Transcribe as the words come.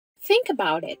Think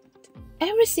about it.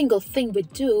 Every single thing we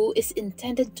do is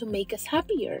intended to make us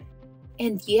happier.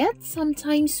 And yet,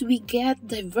 sometimes we get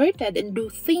diverted and do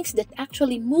things that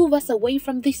actually move us away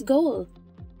from this goal.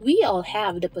 We all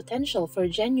have the potential for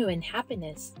genuine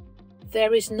happiness.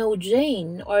 There is no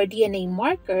gene or DNA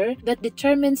marker that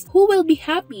determines who will be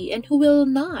happy and who will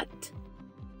not.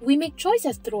 We make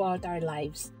choices throughout our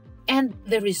lives, and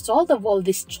the result of all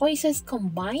these choices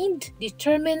combined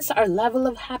determines our level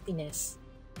of happiness.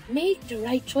 Make the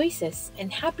right choices,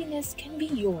 and happiness can be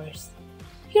yours.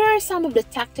 Here are some of the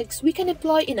tactics we can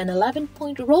employ in an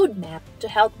 11-point roadmap to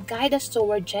help guide us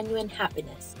toward genuine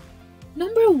happiness.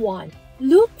 Number 1.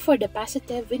 Look for the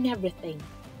positive in everything.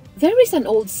 There is an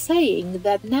old saying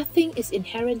that nothing is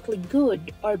inherently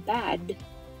good or bad.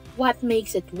 What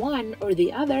makes it one or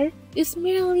the other is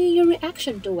merely your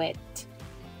reaction to it.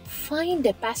 Find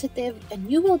the positive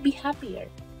and you will be happier.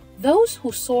 Those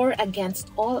who soar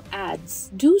against all odds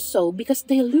do so because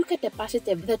they look at the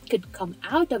positive that could come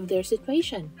out of their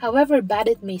situation, however bad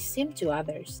it may seem to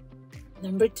others.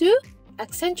 Number 2,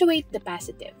 accentuate the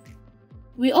positive.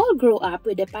 We all grow up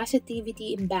with a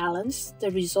positivity imbalance,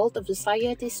 the result of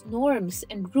society's norms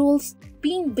and rules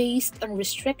being based on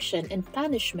restriction and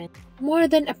punishment more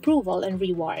than approval and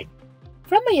reward.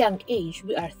 From a young age,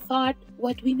 we are taught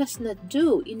what we must not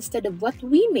do instead of what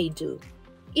we may do.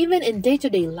 Even in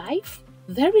day-to-day life,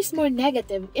 there is more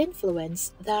negative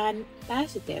influence than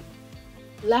positive.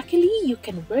 Luckily, you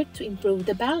can work to improve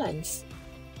the balance.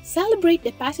 Celebrate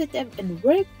the positive and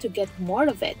work to get more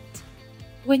of it.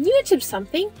 When you achieve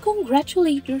something,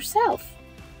 congratulate yourself.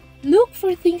 Look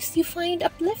for things you find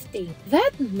uplifting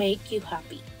that make you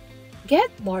happy.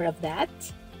 Get more of that.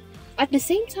 At the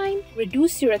same time,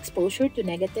 reduce your exposure to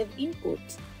negative input,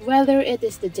 whether it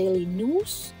is the daily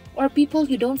news or people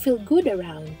you don't feel good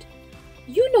around.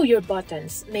 You know your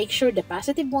buttons. Make sure the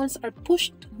positive ones are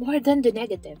pushed more than the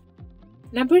negative.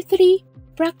 Number 3,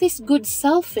 practice good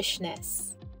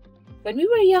selfishness. When we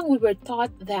were young, we were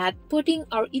taught that putting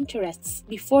our interests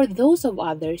before those of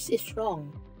others is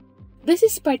wrong. This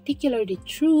is particularly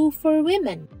true for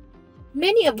women,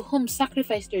 many of whom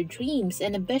sacrifice their dreams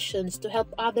and ambitions to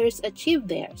help others achieve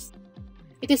theirs.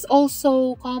 It is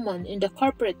also common in the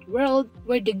corporate world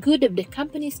where the good of the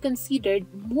company is considered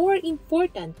more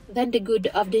important than the good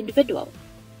of the individual.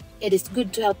 It is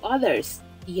good to help others,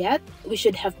 yet we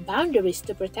should have boundaries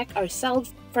to protect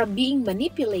ourselves from being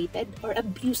manipulated or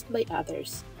abused by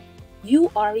others. You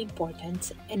are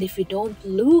important, and if you don't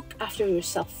look after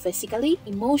yourself physically,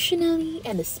 emotionally,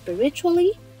 and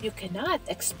spiritually, you cannot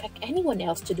expect anyone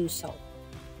else to do so.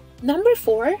 Number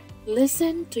 4,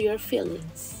 listen to your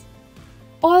feelings.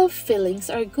 All feelings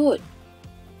are good.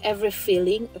 Every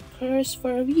feeling occurs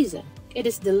for a reason. It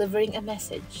is delivering a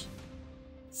message.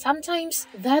 Sometimes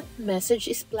that message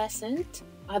is pleasant,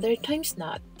 other times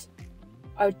not.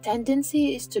 Our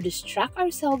tendency is to distract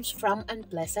ourselves from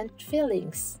unpleasant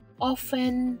feelings,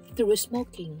 often through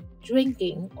smoking,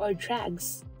 drinking, or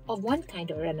drugs of one kind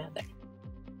or another.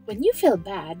 When you feel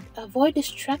bad, avoid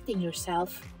distracting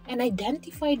yourself and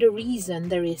identify the reason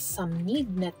there is some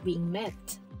need not being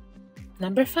met.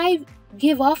 Number 5,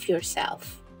 give off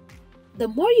yourself. The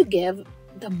more you give,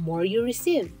 the more you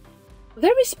receive.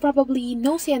 There is probably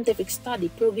no scientific study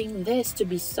proving this to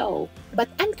be so, but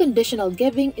unconditional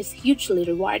giving is hugely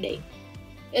rewarding.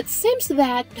 It seems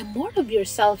that the more of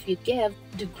yourself you give,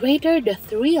 the greater the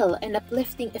thrill and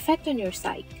uplifting effect on your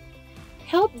psyche.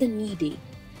 Help the needy.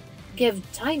 Give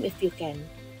time if you can.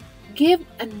 Give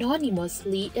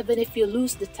anonymously even if you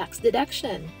lose the tax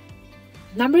deduction.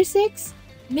 Number 6,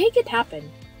 make it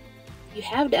happen. You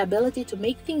have the ability to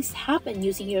make things happen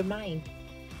using your mind.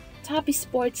 Top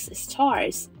sports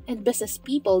stars and business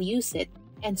people use it,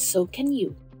 and so can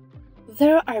you.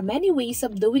 There are many ways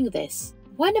of doing this.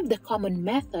 One of the common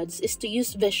methods is to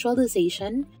use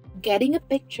visualization, getting a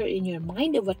picture in your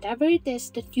mind of whatever it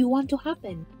is that you want to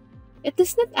happen. It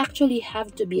does not actually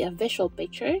have to be a visual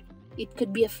picture. It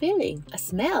could be a feeling, a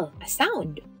smell, a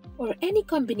sound, or any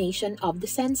combination of the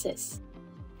senses.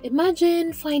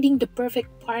 Imagine finding the perfect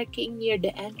parking near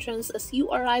the entrance as you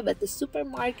arrive at the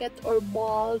supermarket or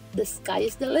mall. The sky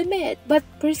is the limit, but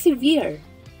persevere.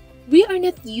 We are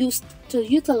not used to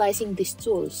utilizing this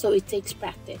tool, so it takes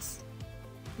practice.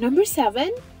 Number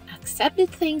 7, accept the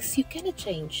things you cannot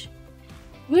change.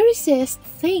 We resist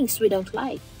things we don't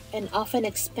like and often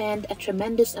expend a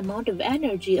tremendous amount of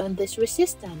energy on this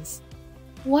resistance.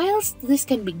 Whilst this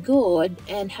can be good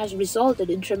and has resulted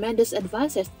in tremendous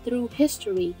advances through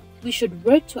history, we should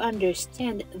work to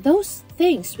understand those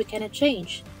things we cannot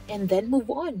change and then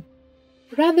move on.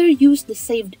 Rather use the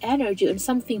saved energy on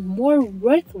something more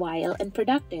worthwhile and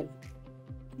productive.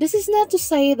 This is not to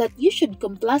say that you should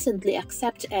complacently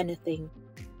accept anything.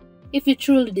 If you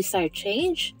truly desire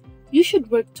change, you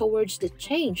should work towards the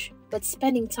change, but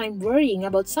spending time worrying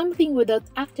about something without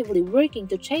actively working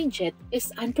to change it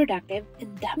is unproductive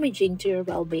and damaging to your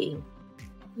well-being.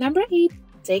 Number 8,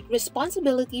 take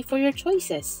responsibility for your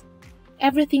choices.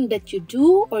 Everything that you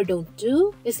do or don't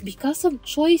do is because of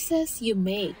choices you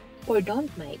make or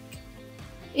don't make.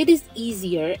 It is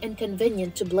easier and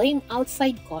convenient to blame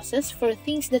outside causes for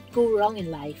things that go wrong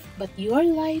in life, but your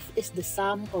life is the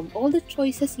sum of all the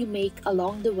choices you make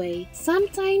along the way.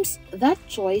 Sometimes, that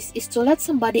choice is to let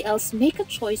somebody else make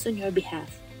a choice on your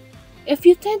behalf. If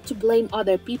you tend to blame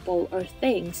other people or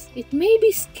things, it may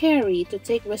be scary to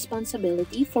take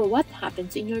responsibility for what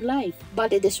happens in your life.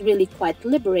 But it is really quite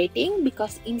liberating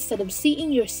because instead of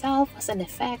seeing yourself as an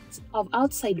effect of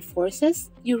outside forces,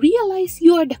 you realize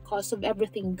you are the cause of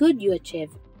everything good you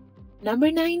achieve.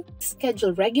 Number 9,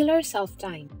 schedule regular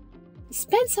self-time.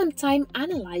 Spend some time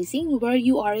analyzing where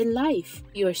you are in life,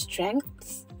 your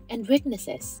strengths and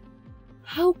weaknesses.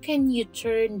 How can you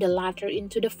turn the latter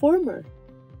into the former?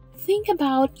 Think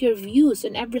about your views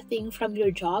on everything from your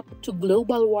job to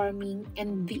global warming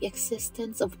and the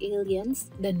existence of aliens,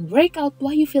 then work out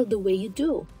why you feel the way you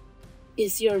do.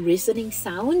 Is your reasoning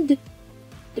sound?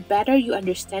 The better you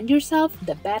understand yourself,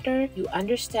 the better you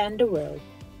understand the world.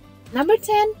 Number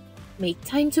 10, make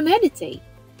time to meditate.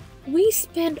 We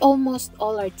spend almost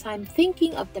all our time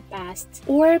thinking of the past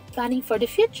or planning for the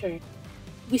future.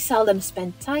 We seldom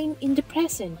spend time in the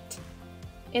present.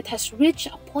 It has reached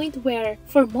a point where,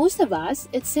 for most of us,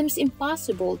 it seems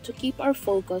impossible to keep our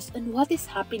focus on what is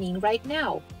happening right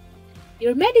now.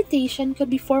 Your meditation could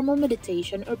be formal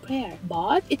meditation or prayer,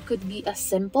 but it could be as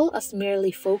simple as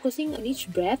merely focusing on each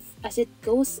breath as it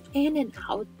goes in and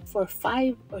out for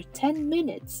 5 or 10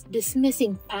 minutes,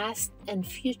 dismissing past and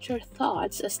future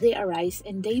thoughts as they arise,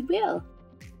 and they will.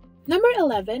 Number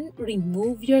 11,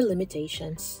 remove your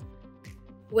limitations.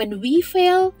 When we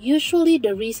fail, usually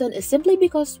the reason is simply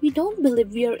because we don't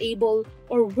believe we are able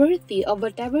or worthy of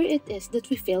whatever it is that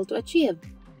we fail to achieve.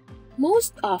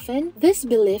 Most often, this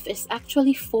belief is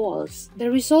actually false, the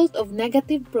result of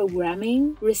negative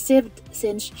programming received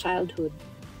since childhood.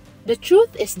 The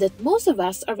truth is that most of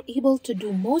us are able to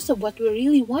do most of what we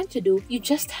really want to do, you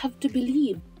just have to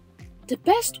believe. The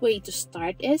best way to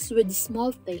start is with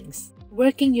small things,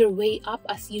 working your way up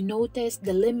as you notice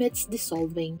the limits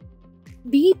dissolving.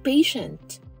 Be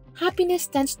patient. Happiness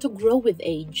tends to grow with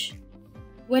age.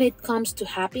 When it comes to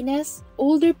happiness,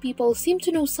 older people seem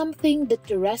to know something that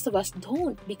the rest of us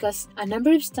don't because a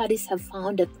number of studies have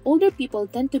found that older people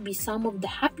tend to be some of the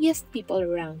happiest people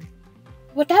around.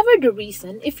 Whatever the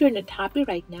reason, if you're not happy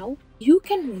right now, you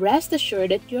can rest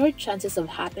assured that your chances of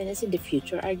happiness in the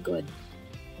future are good.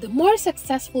 The more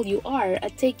successful you are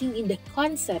at taking in the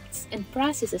concepts and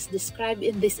processes described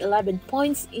in these 11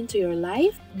 points into your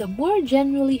life, the more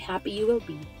genuinely happy you will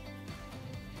be.